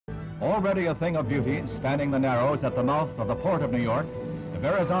Already a thing of beauty, spanning the Narrows at the mouth of the Port of New York, the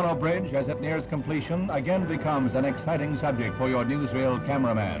Verrazano Bridge, as it nears completion, again becomes an exciting subject for your newsreel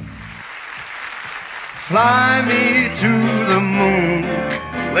cameraman. Fly me to the moon,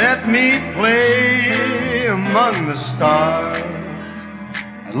 let me play among the stars,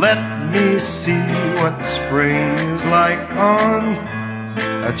 and let me see what spring is like on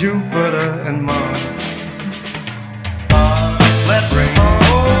Jupiter and Mars. Let rain